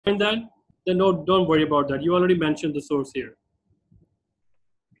find that, then no, don't worry about that. You already mentioned the source here.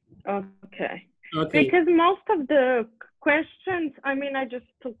 Okay. Okay. Because most of the questions, I mean, I just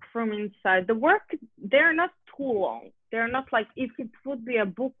took from inside. The work, they're not too long. They're not like, if it would be a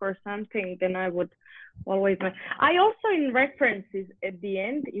book or something, then I would always. I also, in references at the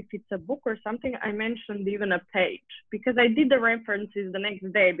end, if it's a book or something, I mentioned even a page, because I did the references the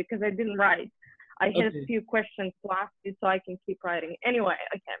next day because I didn't write. I had a few questions to ask you so I can keep writing. Anyway,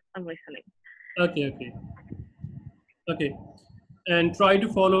 okay, I'm listening. Okay. And try to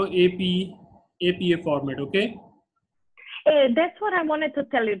follow APA format, okay? That's what I wanted to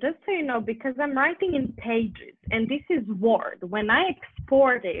tell you, just so you know, because I'm writing in pages and this is Word. When I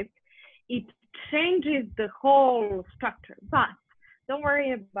export it, it changes the whole structure. But don't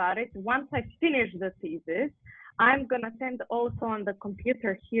worry about it. Once I finish the thesis, I'm going to send also on the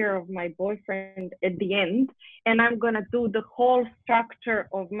computer here of my boyfriend at the end, and I'm going to do the whole structure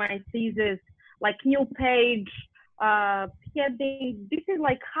of my thesis, like new page, heading. This is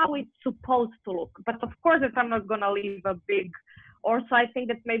like how it's supposed to look. But of course, if I'm not going to leave a big, also I think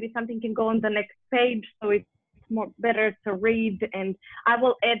that maybe something can go on the next page, so it's more better to read, and I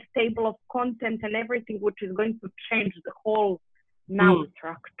will add table of content and everything, which is going to change the whole now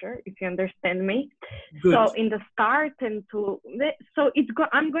structure, if you understand me. Good. So in the start and so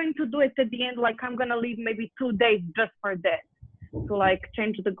I'm going to do it at the end, like I'm going to leave maybe 2 days just for that, to like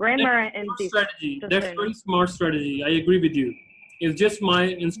change the grammar and this strategy. That's very smart strategy. I agree with you. It's just my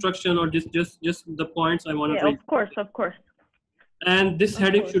instruction, or just the points I want to raise. Of course. And this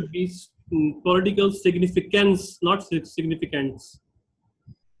heading should be political significance, not significance.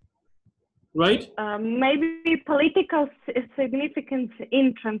 Right? Maybe political significance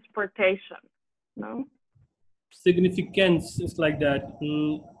in transportation. No? Significance is like that.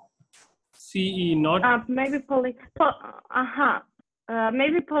 CE, not. Maybe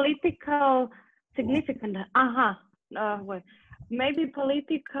maybe political significance. Wait. Maybe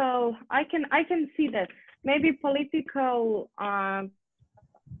political. I can see that. Maybe political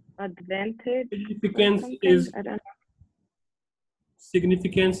advantage. Significance is. I don't know.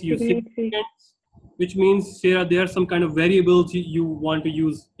 Significance, which means there are some kind of variables you want to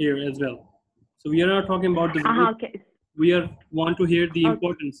use here as well. So we are not talking about the we want to hear the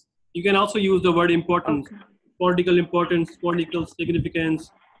importance. You can also use the word importance, political importance, political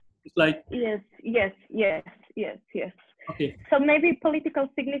significance. It's like yes. Okay. So maybe political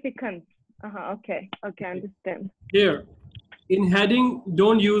significance. Okay, understand. Here, in heading,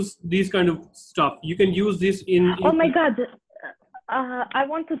 don't use these kind of stuff. You can use this in oh my God. I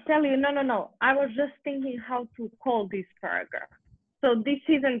want to tell you, no. I was just thinking how to call this paragraph. So this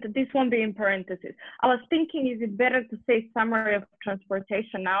won't be in parentheses. I was thinking, is it better to say summary of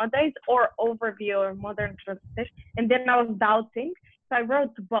transportation nowadays or overview or modern transportation? And then I was doubting. So I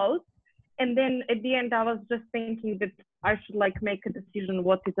wrote both. And then at the end, I was just thinking that I should like make a decision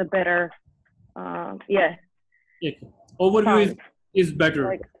what is a better, Overview is better.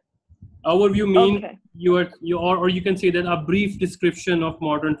 Like, overview means or you can say that a brief description of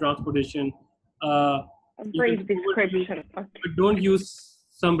modern transportation. A brief description. But don't use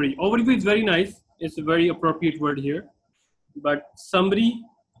summary. Overview is very nice. It's a very appropriate word here. But summary,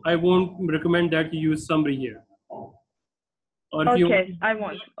 I won't recommend that you use summary here. Or if you I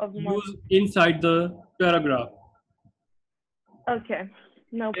won't. Use inside the paragraph. Okay,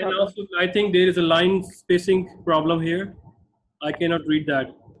 no problem. And also, I think there is a line spacing problem here. I cannot read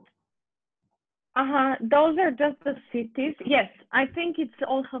that. Those are just the cities. Yes, I think it's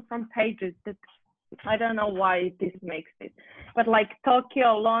also from pages that I don't know why this makes it. But like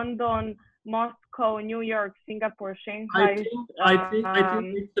Tokyo, London, Moscow, New York, Singapore, Shanghai. I think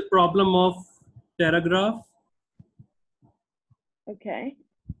it's the problem of paragraph. Okay.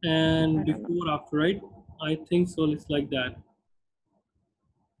 And before, after, right? I think so. It's like that.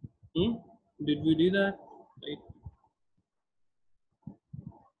 Did we do that? Right.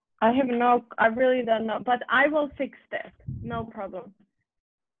 I really don't know, but I will fix that. No problem.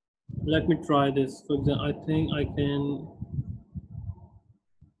 Let me try this. For example, I think I can.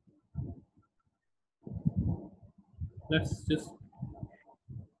 Let's just.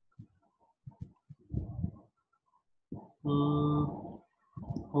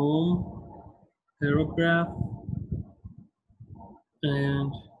 Home, paragraph,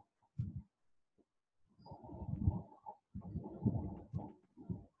 and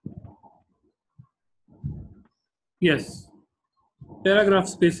yes, paragraph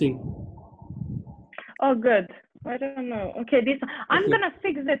spacing. Oh, good. I don't know. Okay, I'm gonna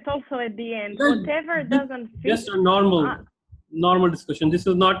fix it also at the end. Whatever doesn't fit. Just a normal discussion. This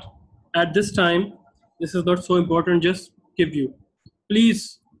is not at this time. This is not so important. Just give you.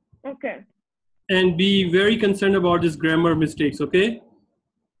 Please Okay. And be very concerned about this grammar mistakes, okay?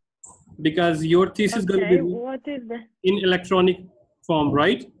 Because your thesis is going to be what is the in electronic form,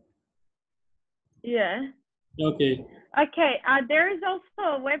 right? Yeah. Okay. Okay. There is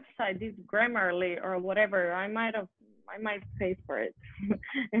also a website, this Grammarly or whatever. I might pay for it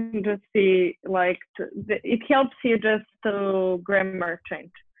and just see, like, it helps you just to grammar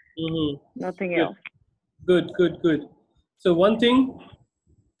change. Nothing else. Good. So one thing,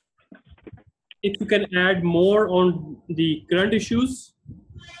 if you can add more on the current issues,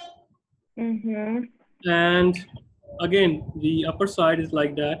 and again, the upper side is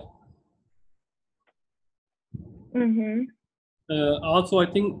like that. Also, I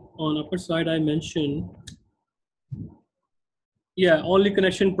think on upper side I mentioned, yeah, only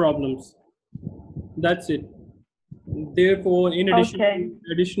connection problems. That's it. Therefore, in addition,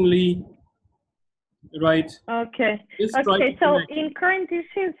 additionally, right? Okay. Okay. So in current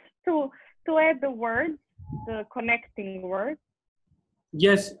issues, to add the words, the connecting words.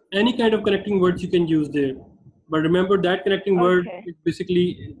 Yes, any kind of connecting words you can use there. But remember that connecting word is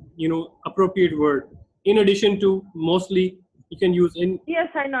basically, appropriate word. In addition to, mostly you can use in. Yes,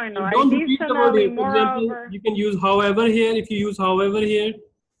 I know. Don't repeat the word here. For example, you can use however here. If you use however here,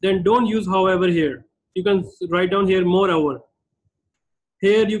 then don't use however here. You can write down here moreover.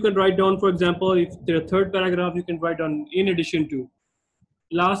 Here you can write down, for example, if the third paragraph, you can write down in addition to.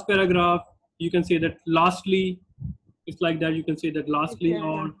 Last paragraph, you can say that lastly. It's like that. You can say that lastly,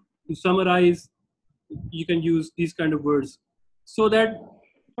 or to summarize, you can use these kind of words, so that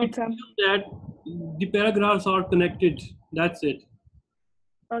it's that the paragraphs are connected. That's it.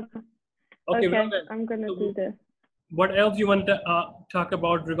 Okay. Well, I'm gonna do this. What else you want to talk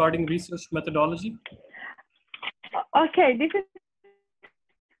about regarding research methodology? Okay, this is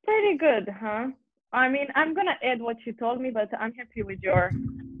pretty good, huh? I mean, I'm gonna add what you told me, but I'm happy with your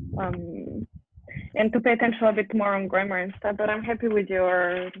and to pay attention a bit more on grammar and stuff. But I'm happy with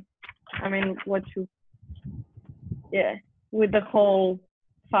your, I mean, what you, with the whole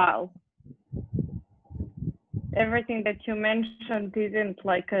file. Everything that you mentioned isn't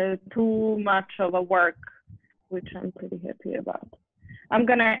like too much of a work, which I'm pretty happy about. I'm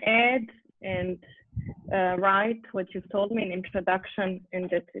gonna add and write what you've told me in introduction, and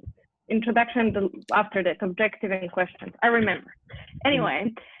that's it. Introduction, after that, objective and questions. I remember.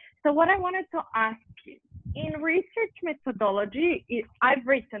 Anyway, so what I wanted to ask you, in research methodology, I've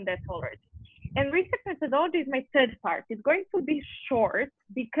written that already. And research methodology is my third part. It's going to be short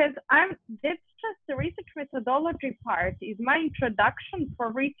because that's just the research methodology part is my introduction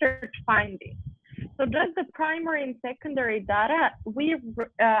for research finding. So just the primary and secondary data,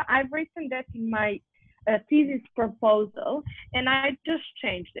 I've written that in my thesis proposal, and I just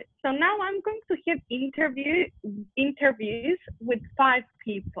changed it. So now I'm going to have interviews with 5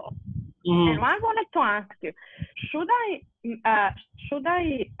 people. And I wanted to ask you, should I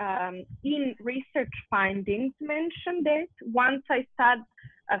in research findings mention that once I start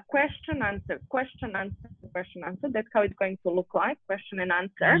a question answer, that's how it's going to look like, question and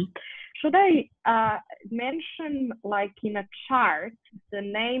answer. Should I mention, like, in a chart the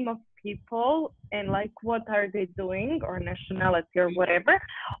name of people and like what are they doing, or nationality or whatever,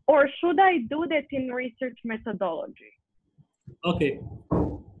 or should I do that in research methodology? Okay.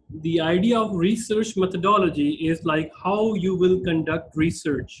 The idea of research methodology is like how you will conduct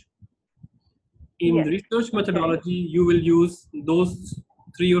research. In research methodology, you will use those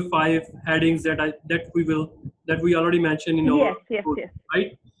 3 or 5 headings that we already mentioned in our report,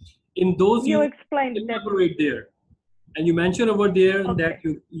 right? In those you explained elaborate there, and you mention over there that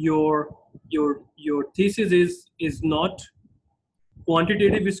your thesis is not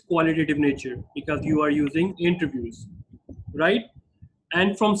quantitative, is qualitative nature, because you are using interviews, right?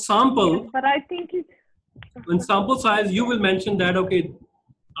 And from sample, but I think it's in sample size, you will mention that, okay,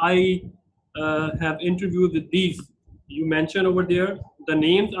 I have interviewed with these. You mention over there the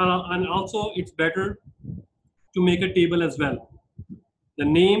names, and also it's better to make a table as well. The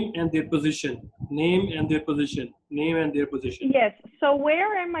name and their position, name and their position, name and their position. Yes. So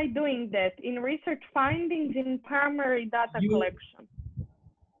where am I doing that? In research findings, in primary data collection?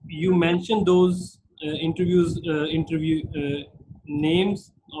 You mentioned those interview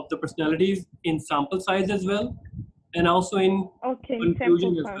names of the personalities in sample size as well, and also in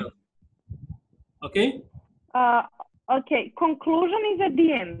conclusion as well. Okay? Okay. Conclusion is at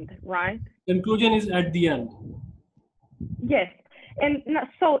the end, right? Conclusion is at the end. Yes. And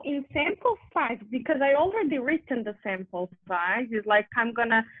so in sample size, because I already written the sample size, it's like I'm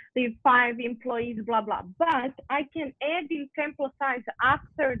gonna leave 5 employees, blah, blah. But I can add in sample size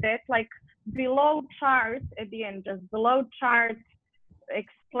after that, like below charts at the end, just below charts,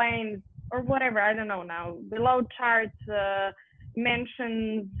 explains or whatever, I don't know now, below chart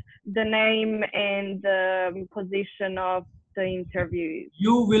mentions the name and the position of the interview.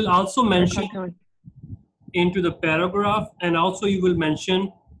 You will also mention into the paragraph, and also you will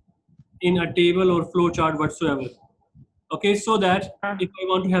mention in a table or flow chart whatsoever. Okay, so that if I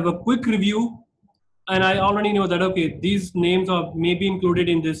want to have a quick review, and I already know that okay, these names are maybe included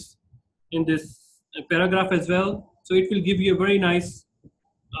in this paragraph as well. So it will give you a very nice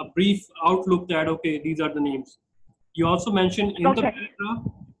brief outlook that okay, these are the names. You also mention in the paragraph,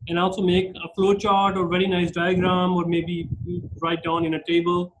 and also make a flow chart or very nice diagram, or maybe write down in a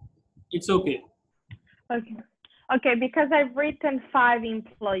table. It's okay. Okay, because I've written 5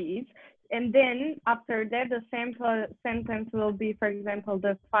 employees, and then after that, the same sentence will be, for example,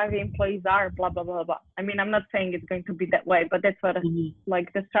 the 5 employees are blah, blah, blah, blah. I mean, I'm not saying it's going to be that way, but that's what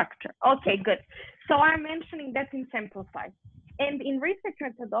like the structure. Okay, good. So I'm mentioning that in Simplify. And in research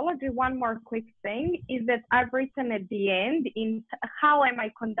methodology, one more quick thing is that I've written at the end in how am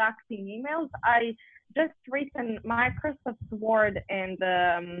I conducting emails. I just written Microsoft Word and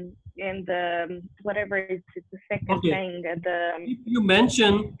whatever is the second thing. If you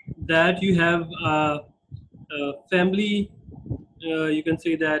mention that you have a family, you can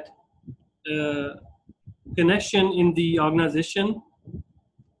say that connection in the organization,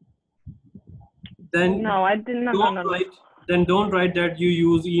 then no, I did not. Don't write. Then don't write that you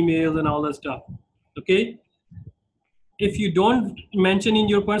use emails and all that stuff. Okay. If you don't mention in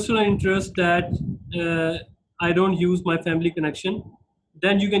your personal interest that I don't use my family connection,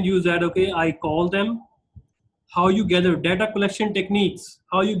 then you can use that. Okay, I call them. How you gather data collection techniques,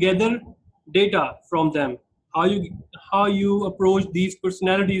 how you gather data from them, how you approach these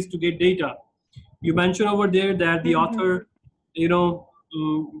personalities to get data. You mentioned over there that the author,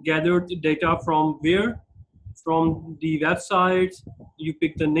 gathered data from where? From the websites. You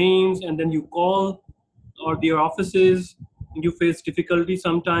pick the names and then you call or their offices. You face difficulty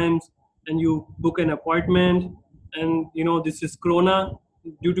sometimes and you book an appointment. And this is Corona.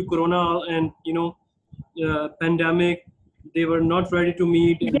 Due to Corona and pandemic, they were not ready to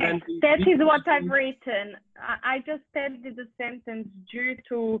meet. Yes, that is what I've written. I just added the sentence due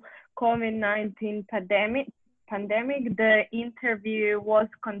to COVID-19 pandemic, the interview was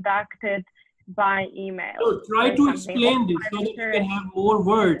conducted by email. So try to explain this so that you can have more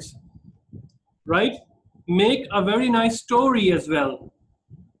words, right? Make a very nice story as well.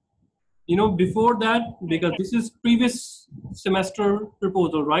 Before that, because this is previous semester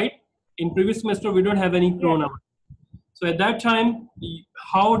proposal, right? In previous semester, we don't have any Corona. So at that time,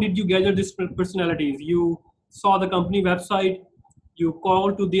 how did you gather these personalities? You saw the company website, you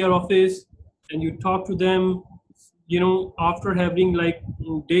called to their office, and you talked to them. After having like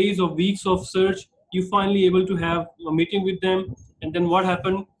days or weeks of search, you finally able to have a meeting with them. And then what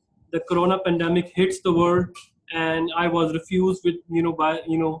happened? The Corona pandemic hits the world, and I was refused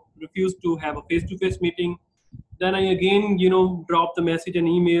refused to have a face-to-face meeting. Then I again dropped the message and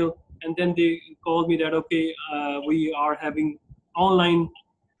email, and then they called me that okay, we are having online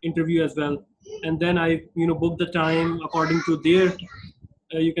interview as well. And then I booked the time according to their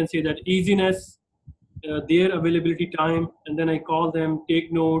you can say that easiness, their availability time, and then I call them,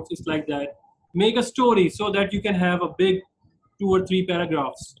 take notes. It's like that. Make a story so that you can have a big 2 or 3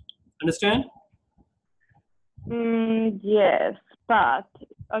 paragraphs. Understand? Yes, but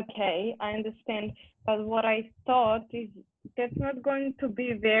okay, I understand. But what I thought is that's not going to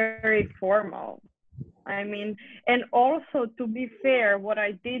be very formal. I mean, and also to be fair, what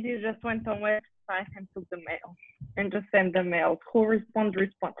I did is just went on website and took the mail and just send the mail. Who respond.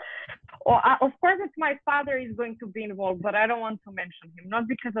 Or of course, if my father is going to be involved, but I don't want to mention him, not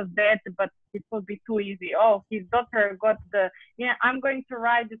because of that, but it will be too easy. Oh, his daughter got I'm going to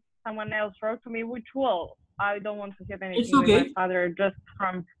write this. Someone else wrote to me, which I don't want to have anything with my father just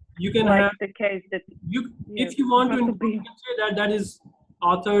from you can like have the case that if you want to say that is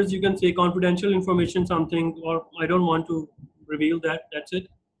authors, you can say confidential information something, or I don't want to reveal that. That's it.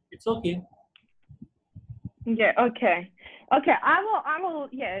 It's okay. Yeah. Okay. I will.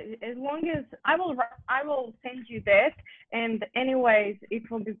 Yeah. As long as I will send you that. And anyways, it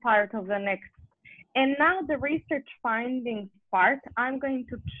will be part of the next. And now the research findings part, I'm going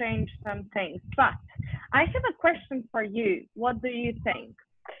to change some things. But I have a question for you. What do you think?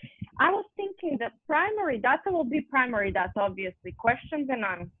 I was thinking that primary data will be primary data, obviously, questions and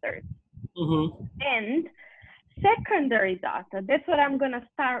answers. And secondary data, that's what I'm going to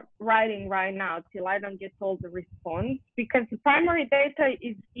start writing right now till I don't get all the response, because the primary data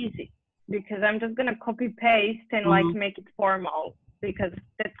is easy, because I'm just going to copy paste and like make it formal, because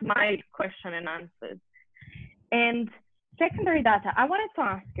that's my question and answers. And secondary data, I wanted to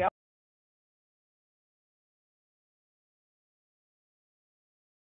ask you,